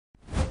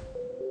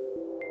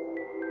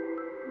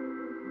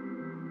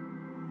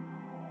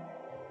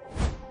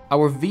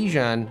Our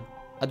vision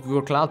at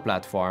Google Cloud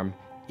Platform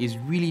is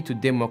really to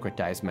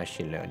democratize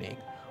machine learning.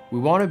 We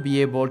want to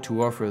be able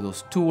to offer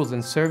those tools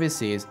and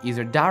services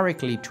either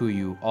directly to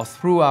you or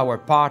through our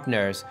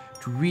partners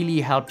to really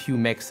help you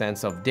make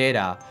sense of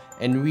data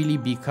and really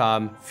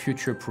become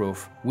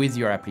future-proof with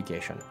your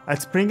application. At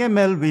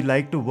SpringML, we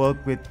like to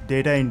work with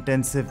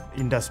data-intensive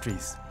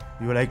industries.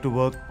 We would like to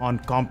work on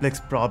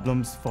complex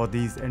problems for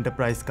these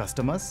enterprise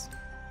customers.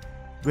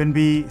 When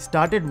we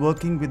started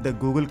working with the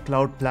Google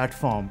Cloud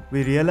Platform,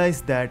 we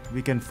realized that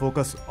we can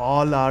focus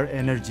all our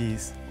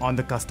energies on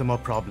the customer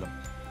problem.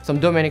 Some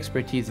domain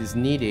expertise is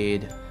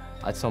needed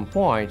at some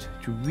point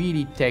to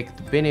really take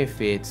the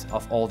benefits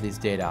of all this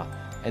data.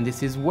 And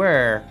this is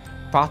where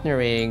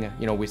partnering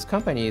with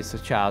companies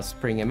such as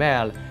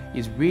SpringML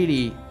is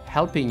really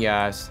helping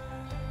us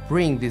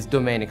bring this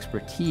domain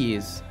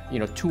expertise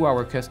to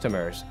our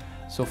customers.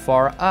 So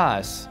for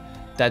us,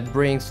 that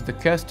brings to the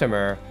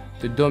customer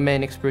the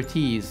domain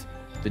expertise,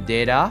 the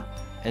data,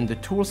 and the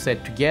tool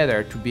set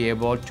together to be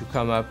able to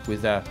come up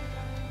with a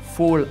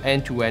full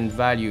end-to-end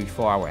value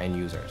for our end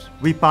users.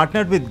 We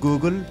partnered with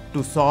Google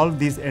to solve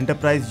these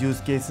enterprise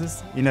use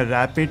cases in a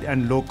rapid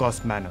and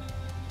low-cost manner.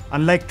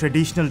 Unlike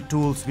traditional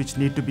tools which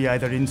need to be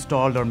either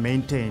installed or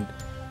maintained,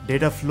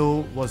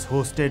 TensorFlow was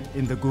hosted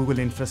in the Google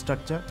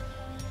infrastructure,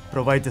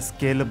 provides a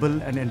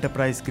scalable and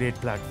enterprise-grade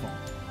platform.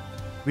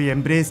 We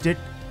embraced it,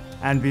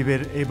 and we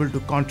were able to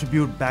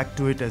contribute back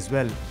to it as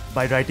well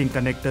by writing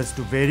connectors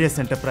to various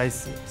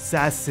enterprise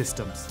SaaS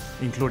systems,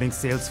 including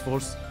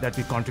Salesforce, that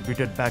we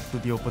contributed back to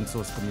the open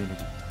source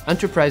community.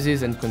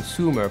 Enterprises and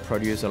consumers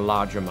produce a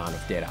large amount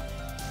of data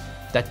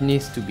that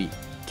needs to be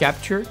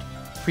captured,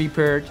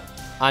 prepared,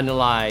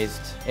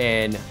 analyzed,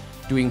 and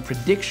doing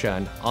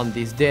prediction on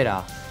this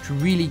data to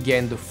really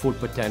gain the full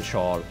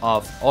potential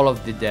of all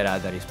of the data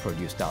that is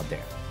produced out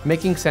there.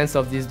 Making sense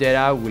of this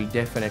data will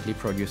definitely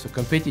produce a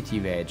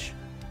competitive edge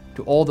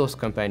to all those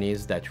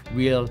companies that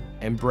will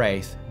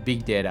embrace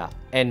big data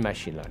and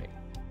machine learning.